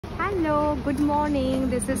Hello, good morning.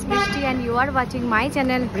 This is Bristi and you are watching my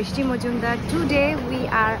channel Bristi Majumdar. Today we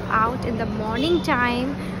are out in the morning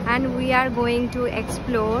time and we are going to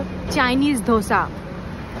explore Chinese dosa.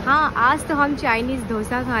 हाँ, आज तो हम Chinese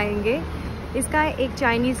dosa खाएंगे. इसका एक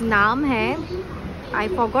Chinese नाम है. I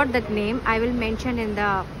forgot that name. I will mention in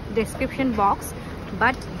the description box.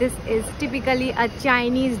 But this is typically a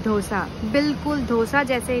Chinese dosa. बिल्कुल डोसा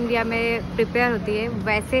जैसे इंडिया में प्रिपेयर होती है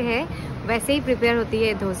वैसे है, वैसे ही प्रिपेयर होती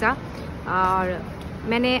है डोसा. और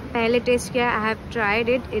मैंने पहले टेस्ट किया. I have tried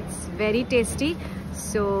it. It's very tasty.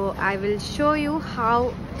 So I will show you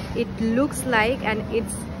how it looks like and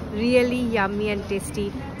it's really yummy and tasty.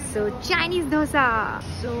 So Chinese dosa.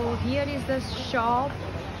 So here is the shop.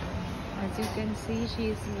 As you can see, she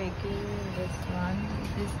is making this one.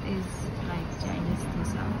 This is like Chinese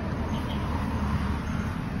dosa.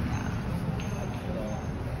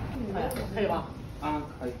 可以吧？啊，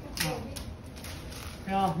可以。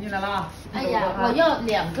哎呦，你来了。哎呀，我要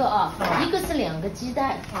2个啊，一个是2个鸡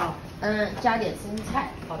蛋，加点生菜，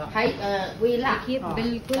好的，还微辣，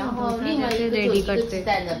 बिल्कुल 然后另外一个就一个鸡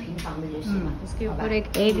蛋的平常的就行了。 इसके ऊपर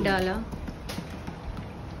एक egg डाला.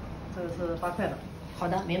 这个是8块的。好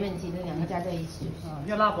的，没问题，这2个加在一起就行。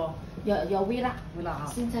要辣不？要微辣，微辣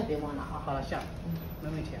啊。生菜别忘了啊。好了，下，没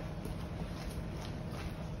问题。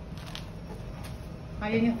阿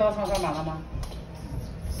姨，你到场扫码了吗？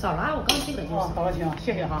 少了，我刚进来就是。哦，好了，行，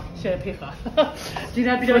谢谢哈，谢谢配合。今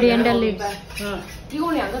天比较 coriander leaves. 一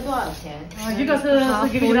共2个多少钱？一个是1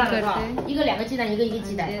个鸡蛋是吧？一个2个鸡蛋，一个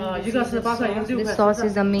鸡蛋。一个是8块，一个6块。This sauce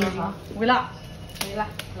is amazing. 微辣。微辣。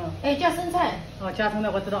哎，加生菜。加生菜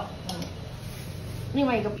我知道。另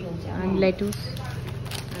外一个不用加。And lettuce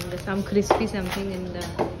and some crispy something in the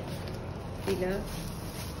filler.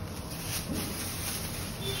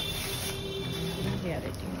 Here it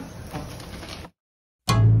is.